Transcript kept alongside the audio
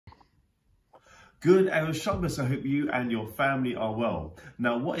Good Erev Shabbos, I hope you and your family are well.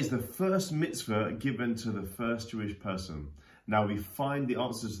 Now, what is the first mitzvah given to the first Jewish person? Now, we find the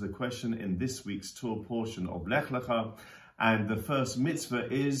answer to the question in this week's Torah portion of Lech Lecha, and the first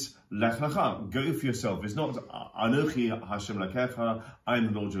mitzvah is Lech Lecha, go for yourself. It's not Anochi Hashem Lakecha, I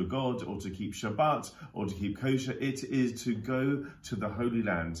am the Lord your God, or to keep Shabbat, or to keep kosher. It is to go to the Holy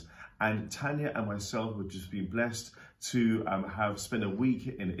Land. And Tanya and myself have just been blessed to have spent a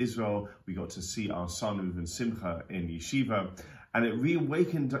week in Israel. We got to see our son Reuven Simcha in yeshiva, and it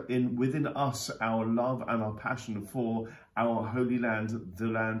reawakened within us our love and our passion for our holy land, the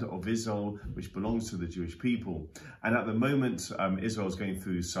land of Israel, which belongs to the Jewish people. And at the moment, Israel is going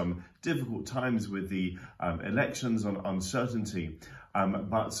through some difficult times with the elections on uncertainty.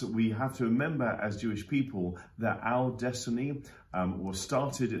 But we have to remember as Jewish people that our destiny was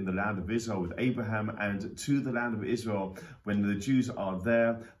started in the land of Israel with Abraham, and to the land of Israel, when the Jews are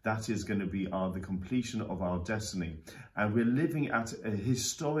there, that is going to be the completion of our destiny. And we're living at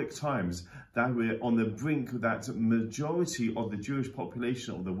historic times that we're on the brink that majority of the Jewish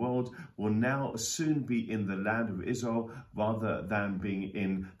population of the world will now soon be in the land of Israel rather than being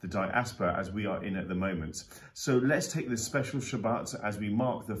in the diaspora as we are in at the moment. So let's take this special Shabbat as we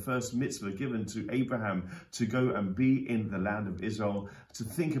mark the first mitzvah given to Abraham to go and be in the land of Israel, to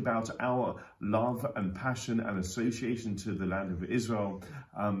think about our love and passion and association to the land of Israel,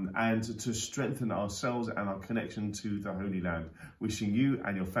 and to strengthen ourselves and our connection to the Holy Land. Wishing you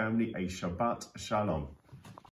and your family a Shabbat Shalom.